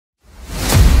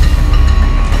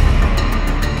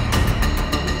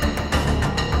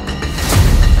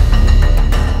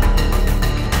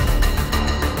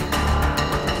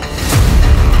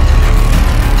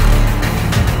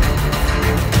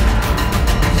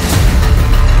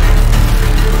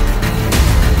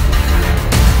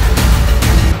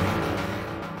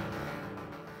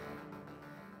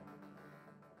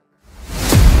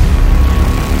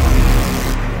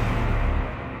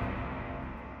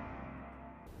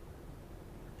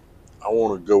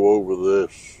want to go over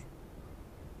this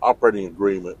operating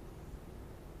agreement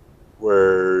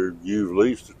where you've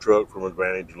leased the truck from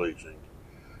Advantage Leasing,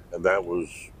 and that was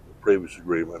the previous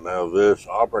agreement. Now this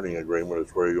operating agreement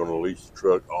is where you're going to lease the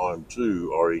truck on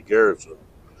to RE Garrison,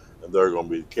 and they're going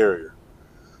to be the carrier.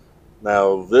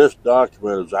 Now this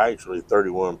document is actually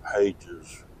 31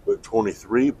 pages, but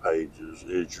 23 pages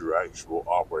is your actual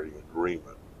operating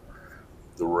agreement.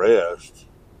 The rest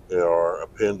are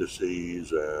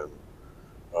appendices and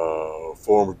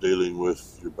forms dealing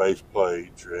with your base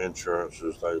plates, your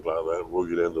insurances, things like that. We'll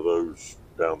get into those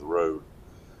down the road.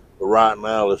 But right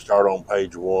now, let's start on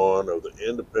page 1 of the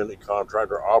Independent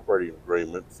Contractor Operating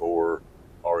Agreement for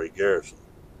RE Garrison.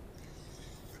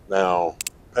 Now,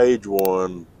 page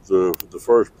 1, the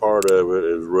first part of it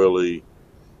is really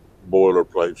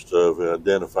boilerplate stuff. It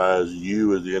identifies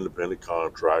you as the independent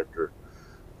contractor.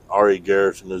 RE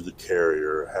Garrison is the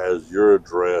carrier, has your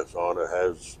address on it,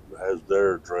 has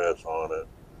their address on it,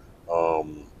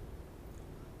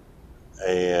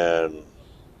 and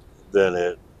then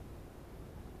it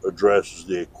addresses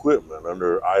the equipment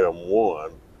under item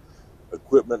 1,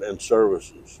 equipment and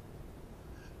services.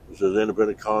 It says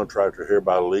independent contractor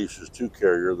hereby leases to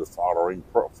carrier the following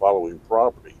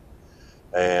property,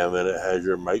 and then it has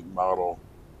your make, model,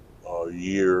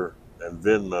 year, and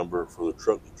VIN number for the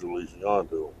truck that you're leasing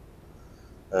onto them.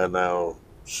 And now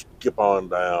skip on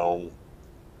down,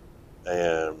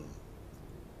 and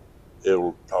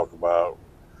it'll talk about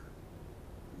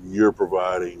you're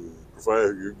providing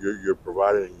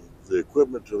the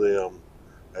equipment to them,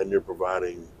 and you're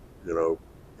providing,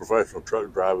 professional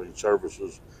truck driving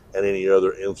services and any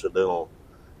other incidental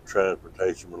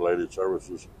transportation related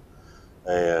services.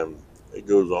 And it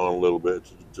goes on a little bit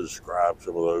to describe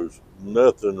some of those.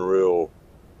 Nothing real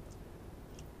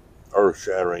earth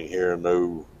shattering here,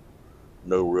 no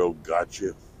real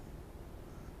gotcha.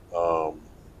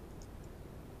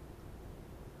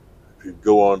 If you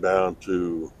go on down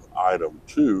to item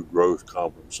 2, gross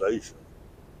compensation,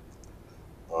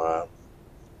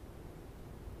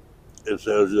 it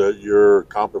says that your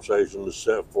compensation is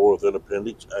set forth in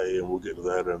Appendix A, and we'll get to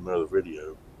that in another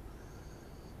video.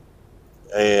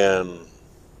 And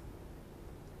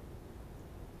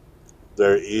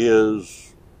there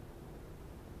is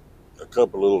a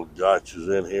couple little gotchas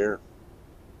in here.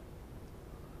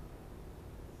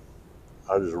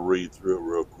 I'll just read through it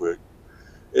real quick.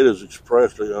 It is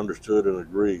expressly understood and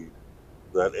agreed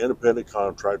that independent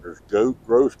contractors'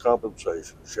 gross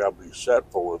compensation shall be set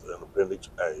forth in Appendix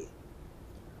A.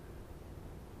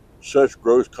 Such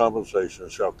gross compensation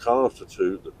shall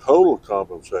constitute the total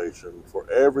compensation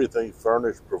for everything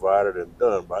furnished, provided, and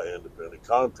done by independent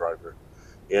contractor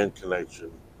in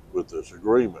connection with this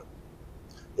agreement,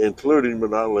 including but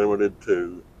not limited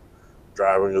to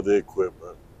driving of the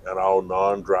equipment and all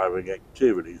non-driving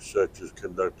activities such as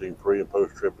conducting pre- and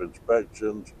post-trip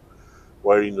inspections,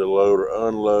 waiting to load or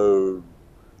unload,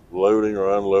 loading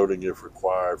or unloading if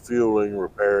required, fueling,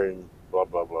 repairing, blah,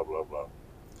 blah, blah, blah, blah.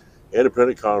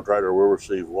 Independent contractor will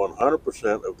receive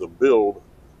 100% of the billed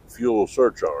fuel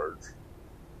surcharge.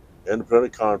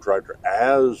 Independent contractor,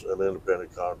 as an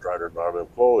independent contractor, not an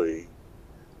employee,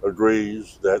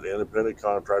 agrees that independent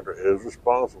contractor is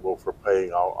responsible for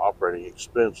paying all operating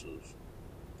expenses.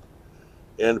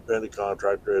 Independent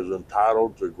contractor is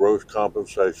entitled to gross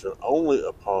compensation only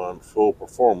upon full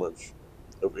performance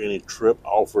of any trip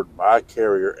offered by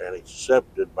carrier and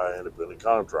accepted by independent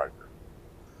contractor.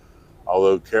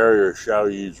 Although carrier shall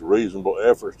use reasonable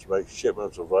efforts to make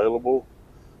shipments available,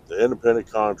 the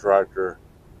independent contractor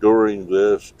during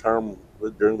the term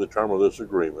of this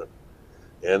agreement,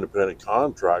 the independent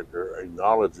contractor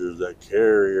acknowledges that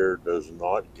carrier does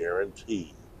not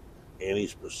guarantee any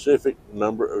specific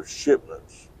number of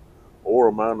shipments or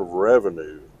amount of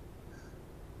revenue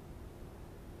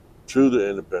to the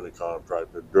independent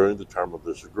contractor during the term of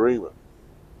this agreement.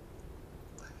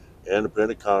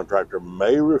 Independent contractor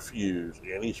may refuse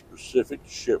any specific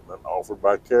shipment offered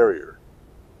by carrier.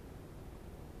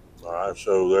 All right,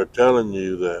 so they're telling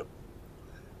you that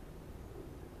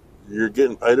you're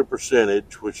getting paid a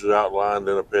percentage, which is outlined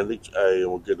in Appendix A, and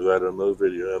we'll get to that in another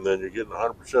video, and then you're getting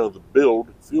 100% of the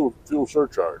billed fuel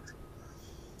surcharge.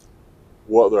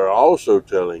 What they're also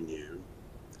telling you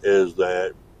is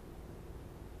that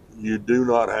you do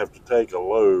not have to take a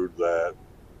load that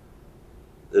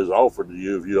is offered to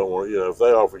you if you don't want, if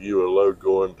they offer you a load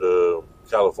going to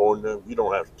California, you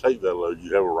don't have to take that load.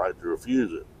 You have a right to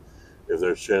refuse it. If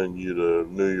they're sending you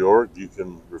to New York, you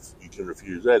can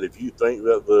refuse that. If you think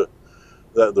that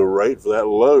the rate for that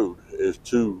load is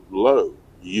too low,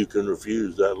 you can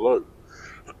refuse that load.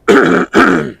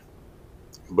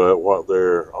 But what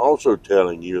they're also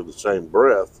telling you in the same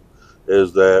breath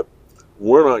is that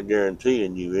we're not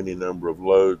guaranteeing you any number of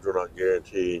loads. We're not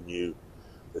guaranteeing you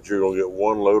that you're going to get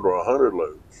one load or 100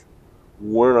 loads.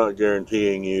 We're not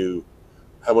guaranteeing you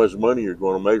how much money you're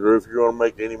going to make or if you're going to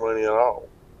make any money at all.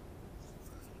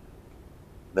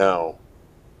 Now,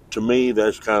 to me,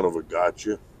 that's kind of a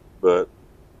gotcha, but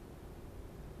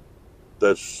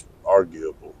that's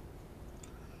arguable.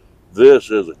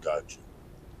 This is a gotcha.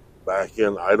 Back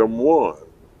in item 1,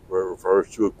 where it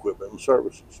refers to equipment and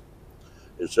services,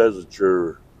 it says that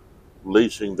you're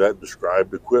leasing that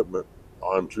described equipment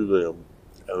onto them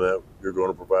and that you're going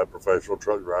to provide professional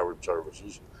truck driving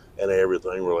services and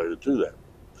everything related to that.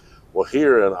 Well,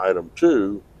 here in item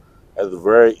 2, at the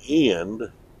very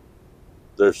end,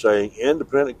 they're saying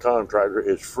independent contractor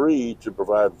is free to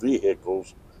provide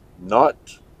vehicles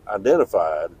not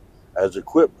identified as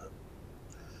equipment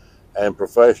and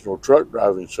professional truck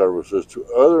driving services to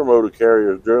other motor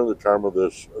carriers during the term of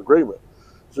this agreement.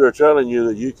 So they're telling you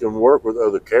that you can work with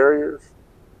other carriers,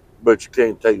 but you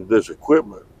can't take this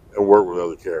equipment and work with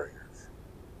other carriers.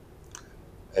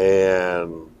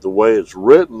 And the way it's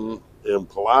written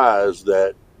implies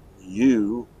that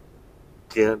you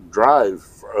can't drive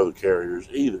for other carriers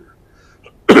either.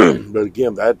 But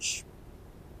again, that's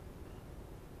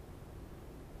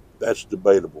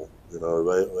debatable. You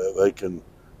know, they can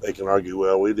argue,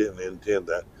 well, we didn't intend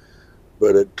that,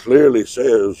 but it clearly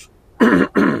says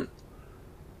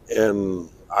in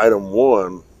item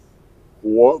 1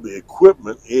 what the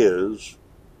equipment is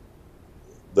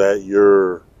that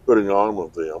you're putting on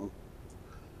with them,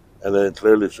 and then it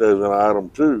clearly says in item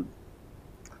 2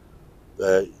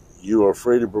 that you are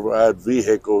free to provide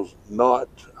vehicles not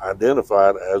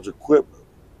identified as equipment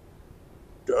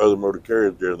to other motor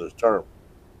carriers during this term.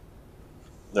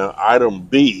 Now, item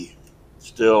B,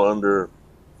 still under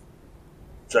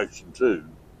section 2,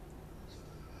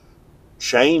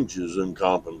 changes in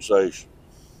compensation.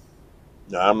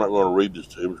 Now, I'm not going to read this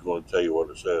to you, I'm just going to tell you what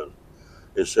it says.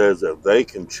 It says that they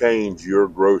can change your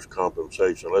gross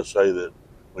compensation. Let's say that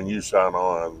when you sign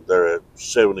on, they're at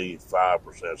 75%,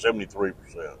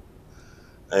 73%.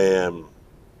 And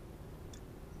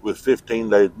with 15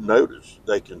 days notice,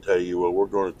 they can tell you, well, we're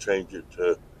going to change it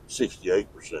to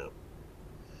 68%.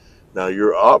 Now,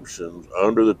 your options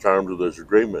under the terms of this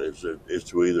agreement is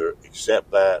to either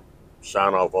accept that,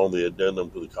 sign off on the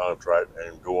addendum to the contract,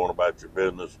 and go on about your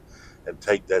business and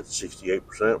take that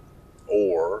 68%,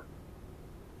 or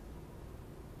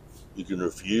you can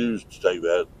refuse to take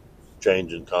that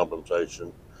change in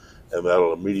compensation, and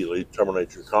that'll immediately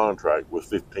terminate your contract with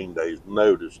 15 days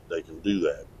notice. They can do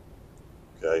that.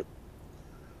 Okay.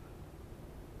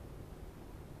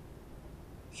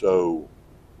 So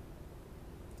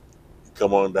you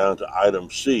come on down to item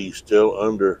C, still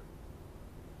under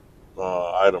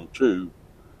item 2,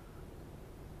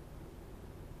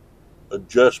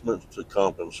 adjustments to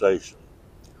compensation.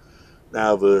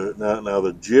 Now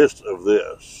the gist of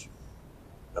this,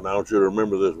 and I want you to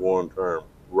remember this one term,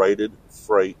 rated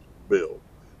freight bill.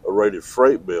 A rated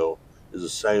freight bill is the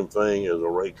same thing as a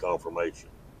rate confirmation.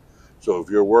 So if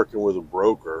you're working with a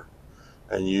broker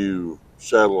and you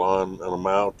settle on an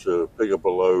amount to pick up a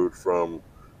load from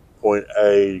point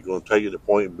A, you're going to take it to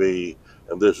point B,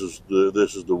 and this is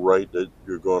the rate that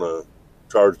you're going to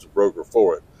charge the broker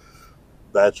for it.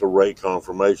 That's a rate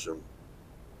confirmation.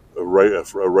 A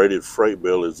rated freight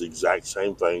bill is the exact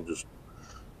same thing, just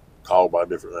called by a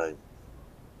different name.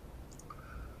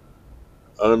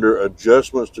 Under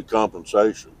adjustments to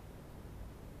compensation,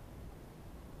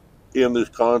 in this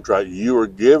contract, you are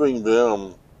giving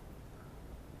them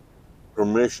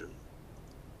permission.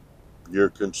 You're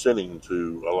consenting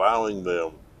to allowing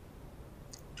them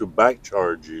to back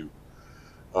charge you.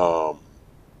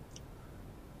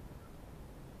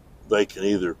 They can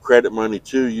either credit money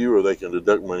to you or they can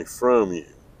deduct money from you.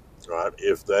 Right?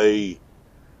 If they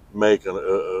make an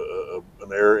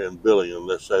error in billing, and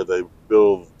let's say they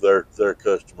bill their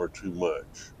customer too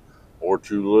much or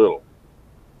too little,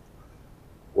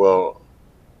 well,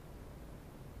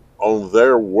 on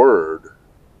their word,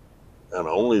 and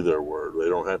only their word, they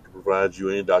don't have to provide you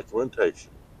any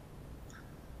documentation.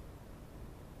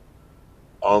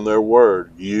 On their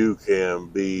word, you can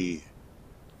be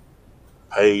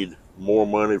paid more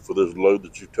money for this load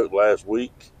that you took last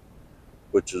week,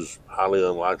 which is highly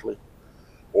unlikely,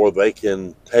 or they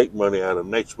can take money out of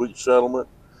next week's settlement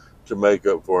to make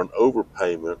up for an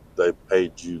overpayment they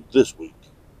paid you this week.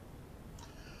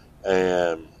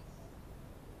 And,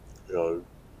 you know,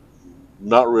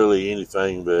 not really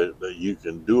anything that you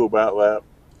can do about that.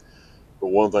 But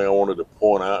one thing I wanted to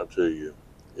point out to you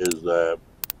is that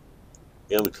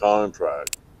in the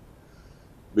contract,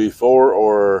 Before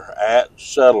or at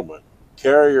settlement,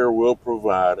 carrier will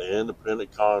provide an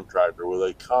independent contractor with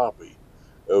a copy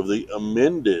of the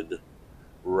amended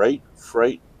rate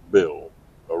freight bill,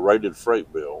 a rated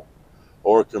freight bill,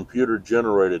 or a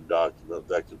computer-generated document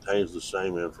that contains the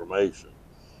same information,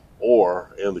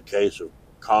 or, in the case of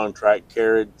contract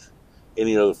carriage,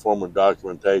 any other form of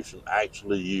documentation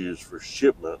actually used for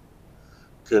shipment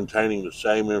containing the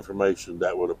same information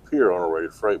that would appear on a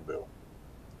rated freight bill.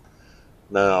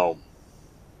 Now,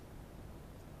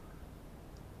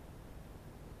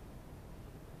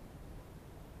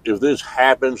 if this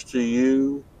happens to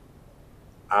you,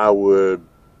 I would,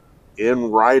 in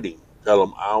writing, tell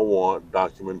them I want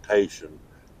documentation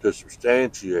to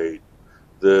substantiate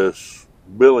this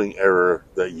billing error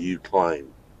that you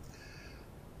claim.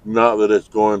 Not that it's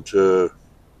going to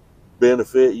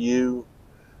benefit you,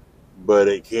 but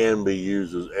it can be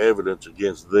used as evidence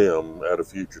against them at a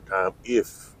future time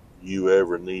if you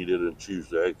ever need it and choose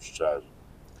to exercise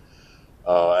it.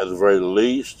 At the very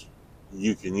least,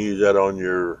 you can use that on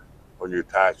your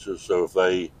taxes. So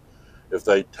if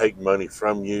they take money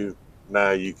from you,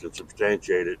 now you can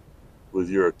substantiate it with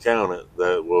your accountant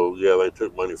that, well, yeah, they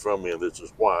took money from me and this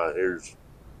is why.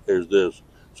 Here's this.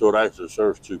 So it actually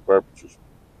serves two purposes.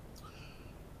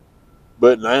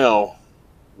 But now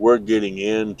we're getting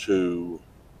into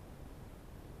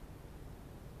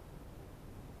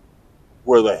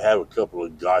where they have a couple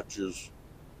of gotchas,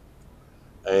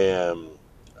 and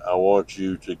I want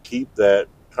you to keep that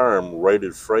term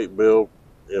rated freight bill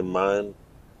in mind,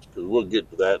 because we'll get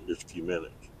to that in just a few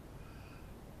minutes.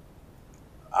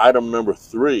 Item number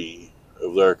 3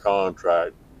 of their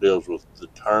contract deals with the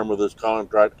term of this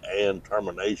contract and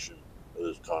termination of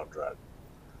this contract.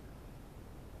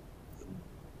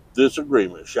 This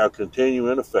agreement shall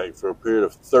continue in effect for a period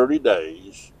of 30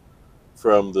 days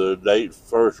from the date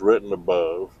first written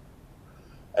above,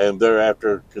 and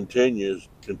thereafter continues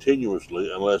continuously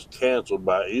unless canceled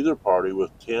by either party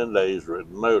with 10 days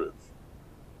written notice.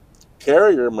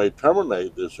 Carrier may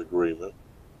terminate this agreement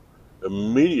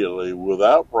immediately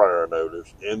without prior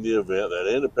notice in the event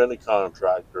that independent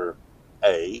contractor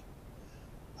A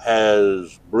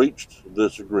has breached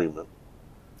this agreement,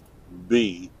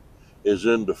 B is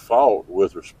in default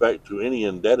with respect to any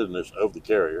indebtedness of the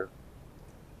carrier,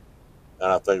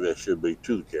 and I think that should be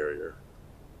to the carrier,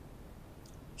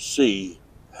 C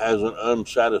has an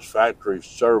unsatisfactory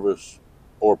service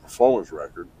or performance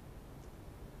record,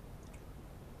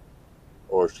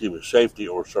 or safety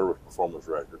or service performance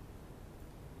record,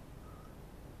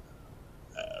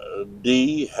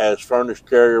 D has furnished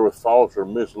carrier with false or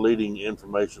misleading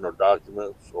information or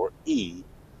documents, or E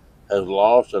has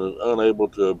lost and is unable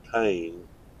to obtain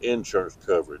insurance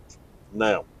coverage.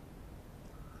 Now,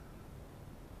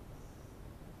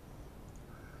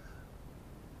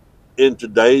 in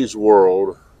today's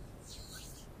world,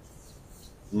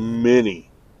 many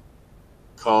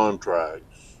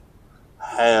contracts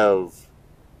have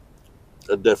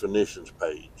a definitions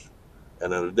page.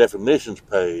 And in a definitions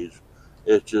page,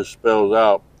 it just spells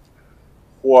out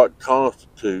what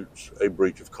constitutes a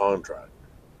breach of contract.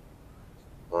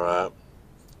 All right.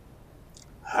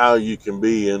 How you can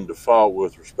be in default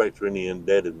with respect to any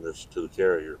indebtedness to the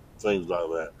carrier, things like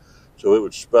that. So it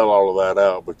would spell all of that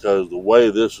out, because the way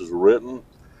this is written,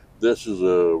 this is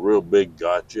a real big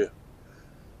gotcha,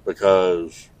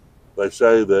 because they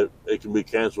say that it can be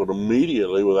canceled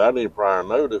immediately without any prior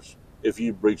notice if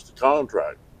you breach the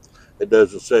contract. It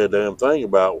doesn't say a damn thing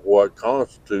about what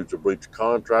constitutes a breach of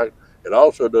contract. It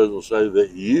also doesn't say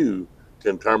that you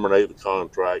can terminate the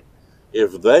contract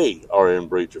if they are in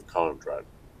breach of contract.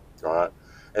 All right?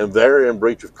 And they're in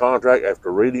breach of contract.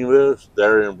 After reading this,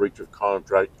 they're in breach of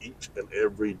contract each and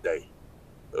every day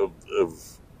of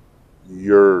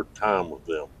your time with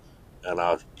them. And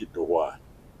I'll get to why.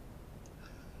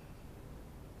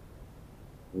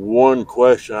 One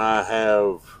question I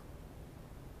have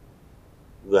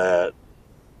that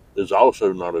is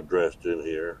also not addressed in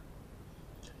here: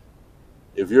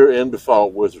 if you're in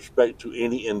default with respect to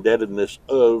any indebtedness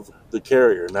of the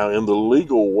carrier. Now, in the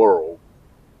legal world,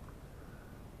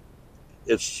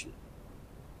 it's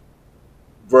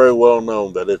very well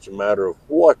known that it's a matter of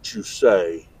what you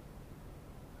say,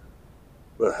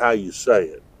 but how you say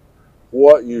it.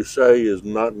 What you say is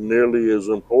not nearly as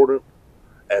important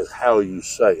as how you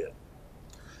say it.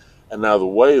 And now, the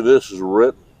way this is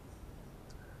written,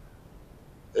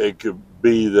 it could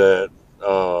be that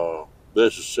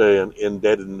this is saying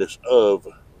indebtedness of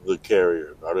the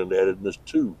carrier, not indebtedness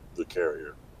to the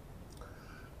carrier.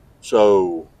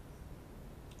 So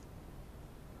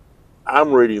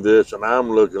I'm reading this and I'm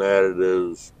looking at it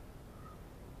as,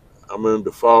 I'm in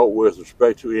default with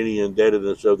respect to any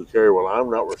indebtedness of the carrier. Well, I'm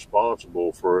not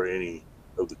responsible for any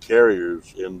of the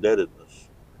carrier's indebtedness.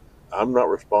 I'm not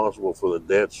responsible for the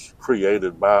debts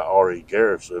created by RE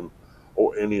Garrison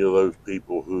or any of those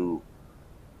people who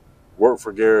work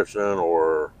for Garrison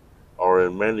or are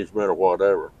in management or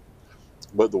whatever.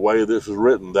 But the way this is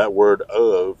written, that word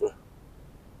 "of"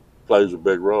 plays a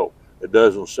big role. It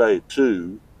doesn't say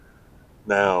 "to."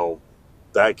 Now,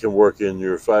 that can work in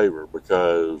your favor,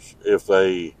 because if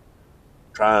they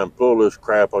try and pull this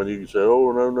crap on you, you say,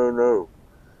 "Oh, no, no, no."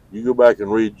 You go back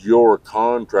and read your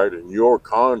contract, and your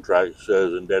contract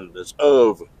says indebtedness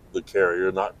of the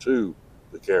carrier, not to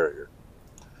the carrier.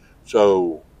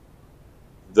 So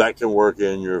that can work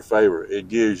in your favor. It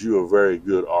gives you a very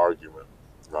good argument,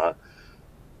 right?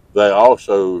 They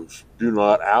also do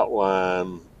not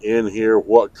outline in here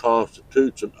what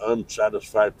constitutes an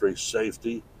unsatisfactory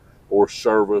safety or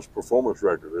service performance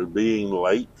record. Is being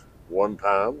late one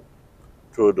time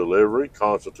to a delivery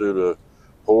constitute a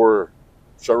poor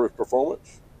service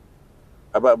performance?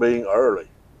 How about being early?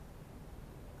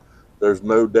 There's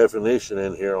no definition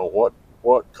in here on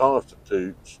what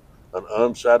constitutes an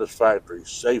unsatisfactory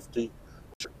safety.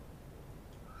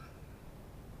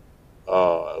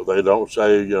 They don't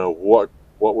say, what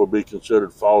would be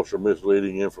considered false or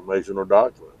misleading information or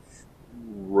documents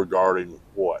regarding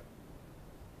what.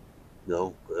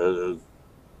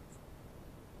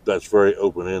 That's very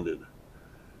open-ended.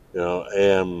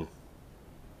 And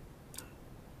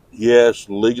yes,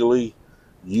 legally,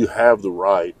 you have the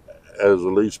right, as a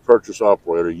lease purchase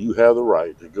operator, you have the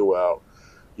right to go out.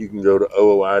 You can go to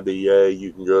OOIDA,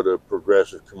 you can go to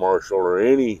Progressive Commercial, or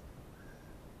any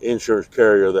insurance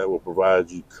carrier that will provide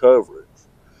you coverage.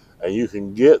 And you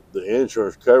can get the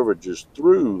insurance coverages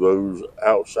through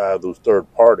those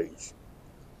third parties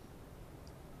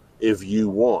if you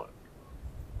want.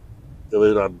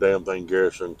 There's not a damn thing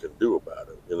Garrison can do about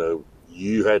it.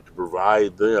 You had to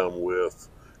provide them with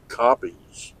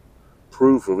copies,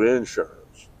 proof of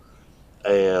insurance.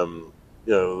 And,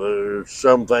 there's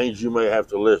some things you may have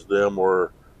to list them,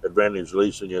 or Advantage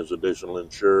Leasing as additional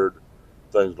insured,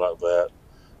 things like that.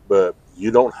 But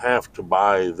you don't have to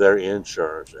buy their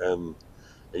insurance, and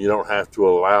you don't have to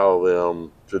allow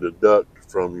them to deduct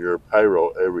from your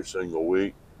payroll every single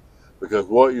week, because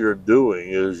what you're doing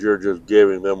is you're just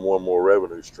giving them one more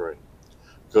revenue stream,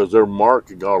 because they're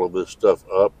marking all of this stuff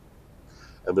up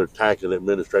and they're tacking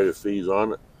administrative fees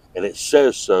on it, and it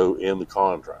says so in the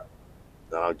contract.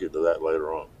 And I'll get to that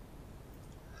later on.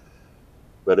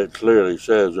 But it clearly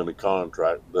says in the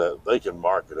contract that they can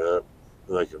mark it up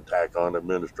and they can tack on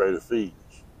administrative fees.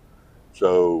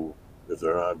 So if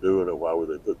they're not doing it, why would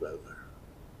they put that there?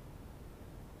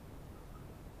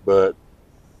 But,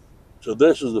 so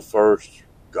this is the first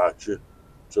gotcha,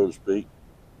 so to speak.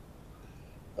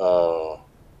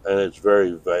 And it's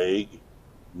very vague,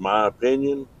 in my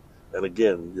opinion. And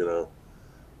again,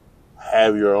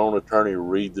 have your own attorney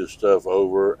read this stuff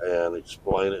over and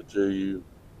explain it to you.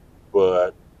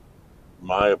 But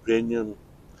my opinion,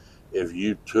 if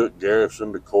you took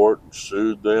Garrison to court and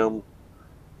sued them,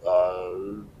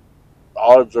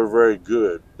 odds are very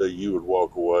good that you would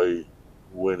walk away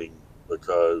winning,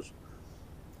 because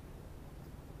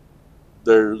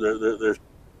there's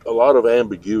a lot of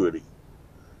ambiguity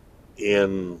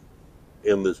in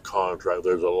this contract.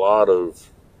 There's a lot of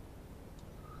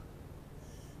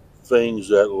things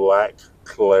that lack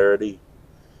clarity,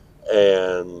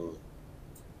 and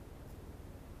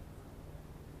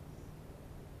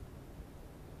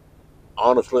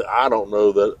honestly, I don't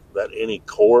know that any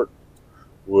court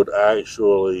would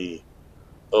actually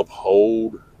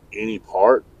uphold any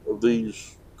part of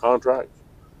these contracts,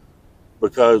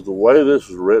 because the way this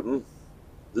is written,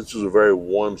 this is a very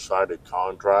one-sided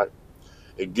contract.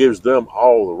 It gives them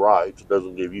all the rights. It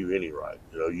doesn't give you any right.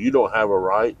 You don't have a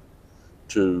right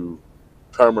to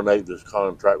terminate this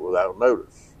contract without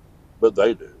notice, but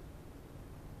they do.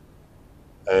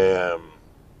 And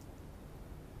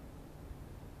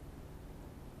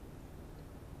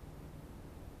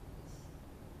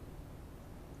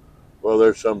well,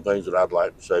 there's some things that I'd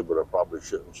like to say, but I probably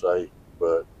shouldn't say.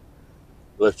 But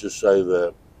let's just say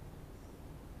that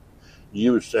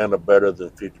you would stand a better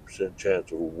than 50%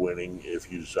 chance of winning if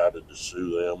you decided to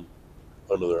sue them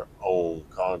under their own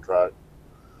contract.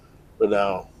 But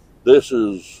now, this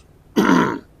is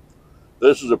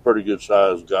this is a pretty good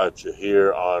size gotcha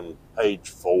here on page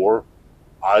 4,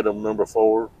 item number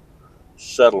 4,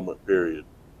 settlement period.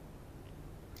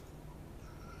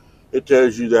 It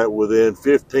tells you that within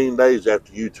 15 days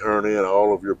after you turn in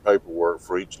all of your paperwork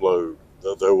for each load,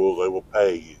 that they will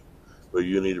pay you. But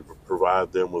you need to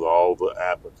provide them with all the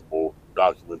applicable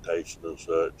documentation and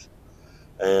such.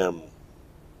 And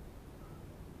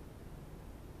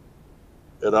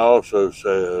it also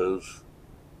says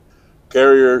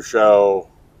carrier shall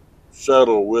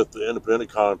settle with the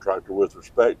independent contractor with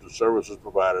respect to services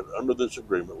provided under this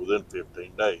agreement within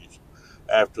 15 days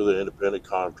after the independent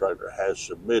contractor has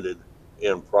submitted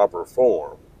in proper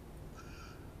form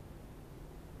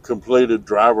completed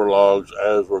driver logs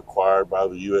as required by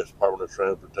the U.S. Department of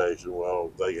Transportation.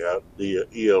 Well, they got the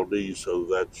ELD, so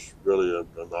that's really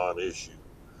a non-issue.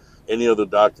 Any other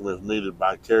documents needed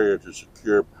by carrier to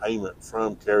secure payment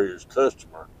from carrier's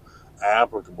customer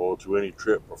applicable to any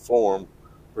trip performed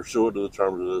pursuant to the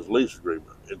terms of this lease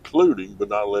agreement, including but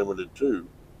not limited to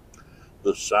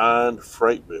the signed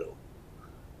freight bill,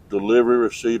 delivery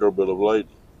receipt, or bill of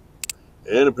lading.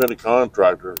 The independent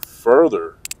contractor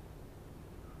further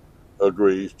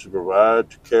agrees to provide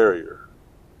to carrier,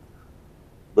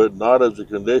 but not as a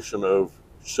condition of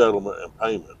settlement and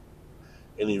payment,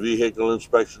 any vehicle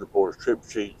inspection reports, trip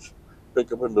sheets,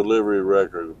 pickup and delivery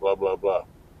records, blah, blah, blah.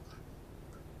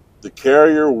 The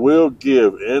carrier will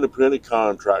give independent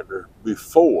contractor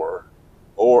before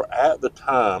or at the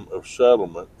time of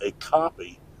settlement a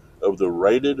copy of the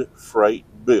rated freight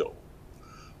bill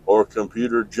or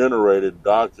computer-generated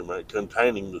document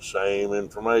containing the same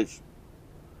information,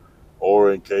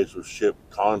 or in case of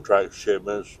contract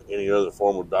shipments, any other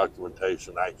form of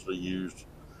documentation actually used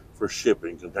for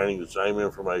shipping containing the same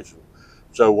information.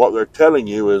 So what they're telling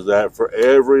you is that for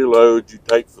every load you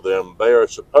take for them, they are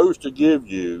supposed to give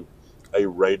you a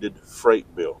rated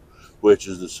freight bill, which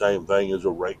is the same thing as a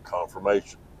rate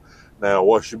confirmation. Now,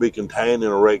 what should be contained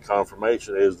in a rate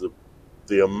confirmation is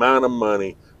the amount of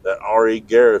money that RE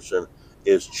Garrison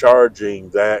is charging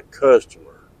that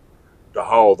customer to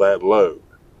haul that load.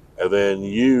 And then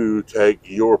you take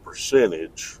your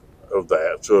percentage of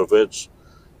that. So if it's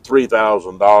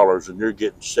 $3,000 and you're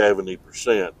getting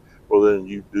 70%, well, then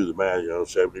you do the math,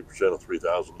 70% of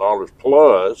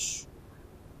 $3,000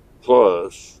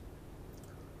 plus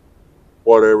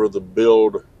whatever the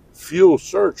billed fuel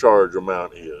surcharge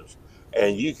amount is.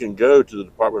 And you can go to the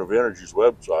Department of Energy's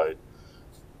website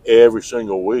every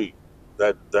single week.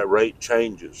 That rate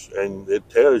changes, and it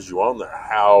tells you on there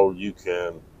how you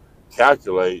can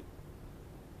calculate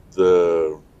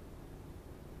the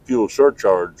fuel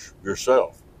surcharge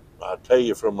yourself. I tell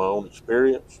you from my own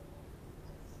experience,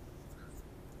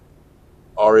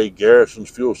 RE Garrison's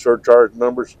fuel surcharge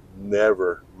numbers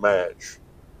never match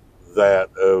that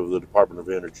of the Department of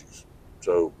Energy's.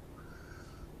 So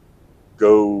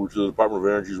go to the Department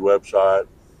of Energy's website,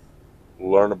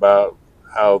 learn about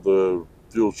how the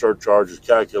fuel surcharge is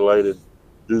calculated,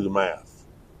 do the math,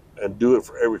 and do it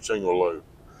for every single load.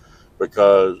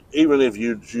 Because even if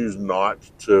you choose not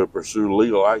to pursue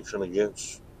legal action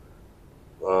against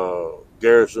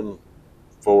Garrison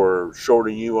for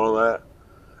shorting you on that,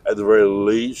 at the very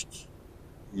least,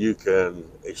 you can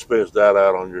expense that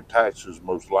out on your taxes,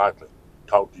 most likely.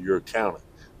 Talk to your accountant,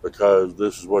 because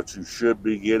this is what you should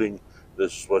be getting,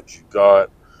 this is what you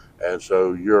got, and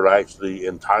so you're actually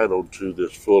entitled to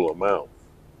this full amount.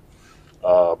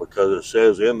 Because it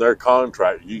says in their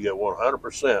contract you get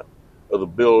 100% of the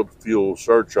billed fuel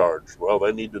surcharge. Well,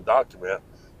 they need to document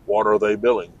what are they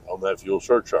billing on that fuel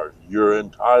surcharge. You're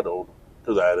entitled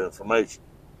to that information.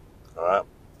 All right.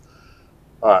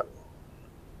 All right.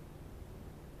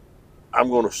 I'm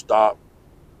going to stop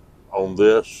on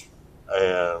this,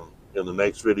 and in the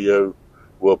next video,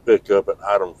 we'll pick up at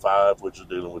item 5, which is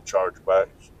dealing with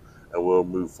chargebacks, and we'll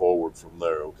move forward from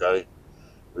there. Okay.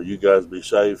 Well, you guys be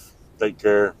safe. Take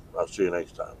care. I'll see you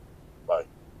next time.